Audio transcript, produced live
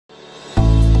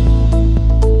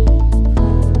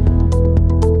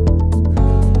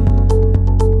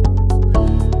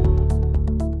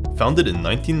Founded in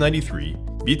 1993,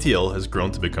 BTL has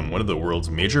grown to become one of the world's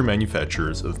major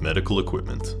manufacturers of medical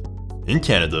equipment. In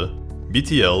Canada,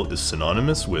 BTL is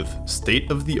synonymous with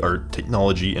state-of-the-art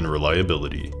technology and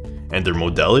reliability, and their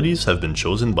modalities have been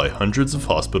chosen by hundreds of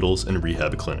hospitals and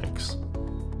rehab clinics.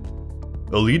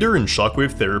 A leader in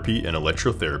shockwave therapy and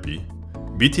electrotherapy,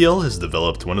 BTL has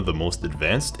developed one of the most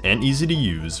advanced and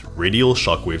easy-to-use radial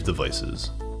shockwave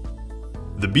devices.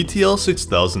 The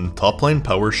BTL-6000 Topline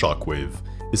Power Shockwave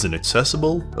is an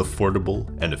accessible, affordable,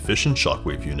 and efficient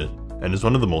shockwave unit, and is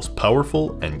one of the most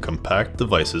powerful and compact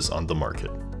devices on the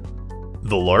market.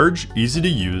 The large,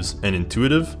 easy-to-use, and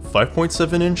intuitive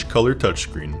 5.7-inch color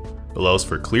touchscreen allows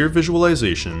for clear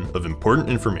visualization of important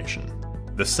information.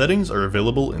 The settings are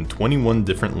available in 21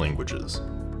 different languages.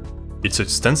 Its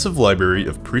extensive library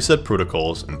of preset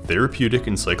protocols and therapeutic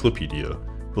encyclopaedia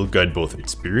will guide both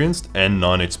experienced and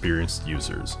non-experienced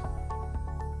users.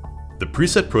 The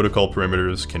preset protocol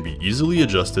parameters can be easily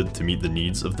adjusted to meet the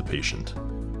needs of the patient.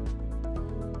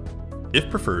 If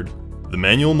preferred, the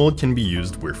manual mode can be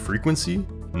used where frequency,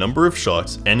 number of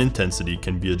shocks, and intensity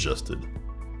can be adjusted.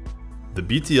 The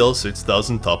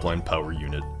BTL-6000 Topline Power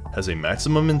Unit has a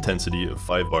maximum intensity of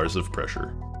 5 bars of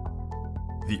pressure.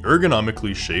 The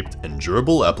ergonomically shaped and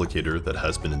durable applicator that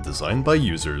has been designed by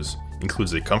users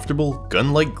includes a comfortable,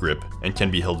 gun-like grip and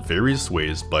can be held various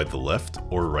ways by the left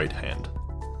or right hand.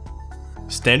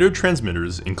 Standard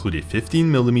transmitters include a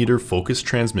 15mm focus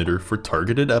transmitter for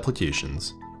targeted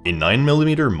applications, a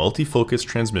 9mm multi-focus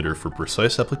transmitter for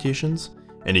precise applications,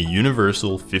 and a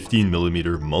universal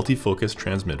 15mm multi-focus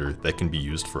transmitter that can be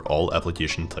used for all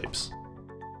application types.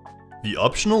 The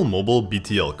optional mobile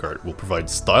BTL cart will provide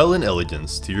style and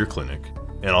elegance to your clinic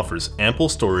and offers ample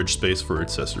storage space for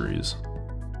accessories.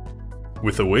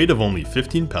 With a weight of only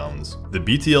 15 pounds, the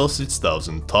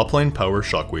BTL-6000 Topline Power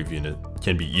Shockwave Unit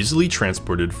can be easily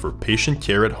transported for patient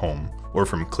care at home or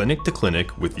from clinic to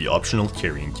clinic with the optional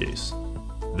carrying case.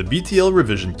 The BTL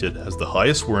Revision Kit has the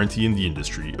highest warranty in the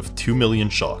industry of 2 million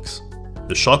shocks.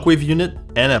 The shockwave unit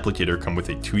and applicator come with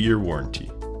a 2-year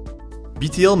warranty.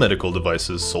 BTL medical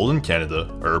devices sold in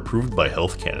Canada are approved by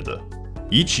Health Canada.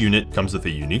 Each unit comes with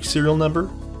a unique serial number,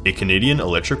 a Canadian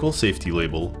electrical safety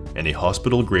label, and a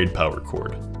hospital-grade power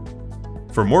cord.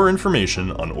 For more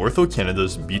information on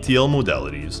OrthoCanada's BTL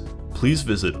modalities, please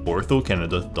visit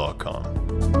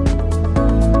orthocanada.com.